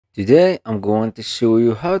Today I'm going to show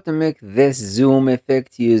you how to make this zoom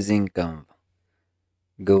effect using Canva.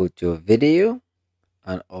 Go to video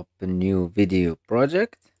and open new video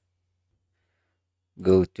project.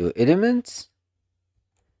 Go to elements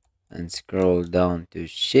and scroll down to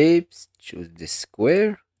shapes. Choose the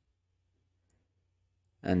square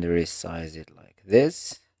and resize it like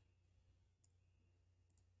this.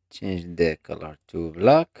 Change the color to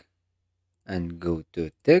black and go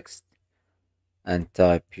to text and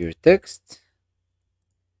type your text.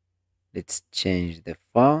 Let's change the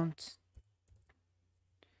font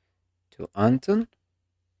to Anton.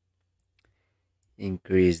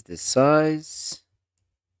 Increase the size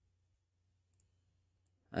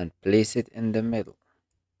and place it in the middle.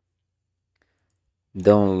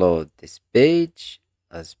 Download this page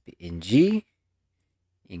as PNG.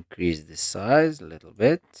 Increase the size a little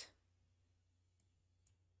bit.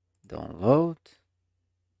 Download.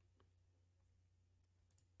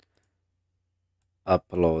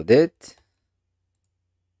 Upload it.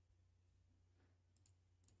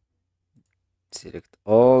 Select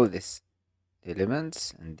all these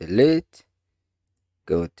elements and delete.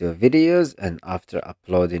 Go to videos, and after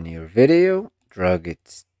uploading your video, drag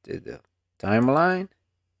it to the timeline.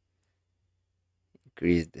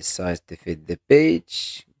 Increase the size to fit the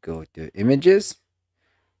page. Go to images.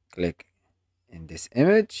 Click in this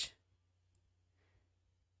image.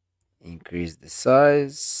 Increase the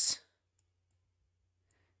size.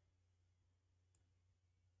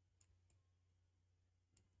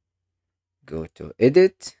 Go to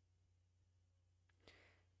edit.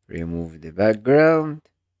 Remove the background.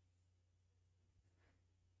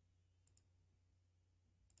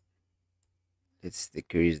 Let's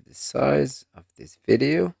decrease the size of this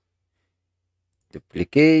video.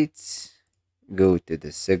 Duplicate. Go to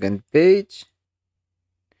the second page.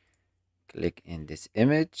 Click in this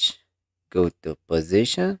image. Go to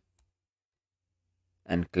position.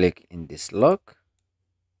 And click in this lock.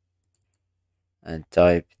 And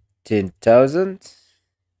type 10,000.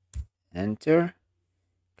 Enter.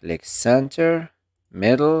 Click center.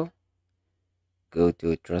 Middle. Go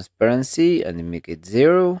to transparency and make it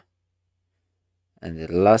 0. And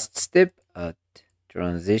the last step at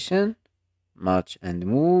transition, match and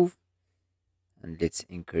move, and let's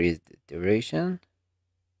increase the duration.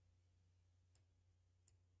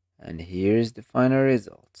 And here's the final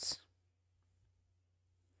results.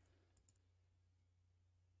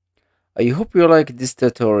 I hope you like this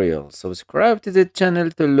tutorial. Subscribe to the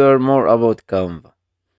channel to learn more about Canva.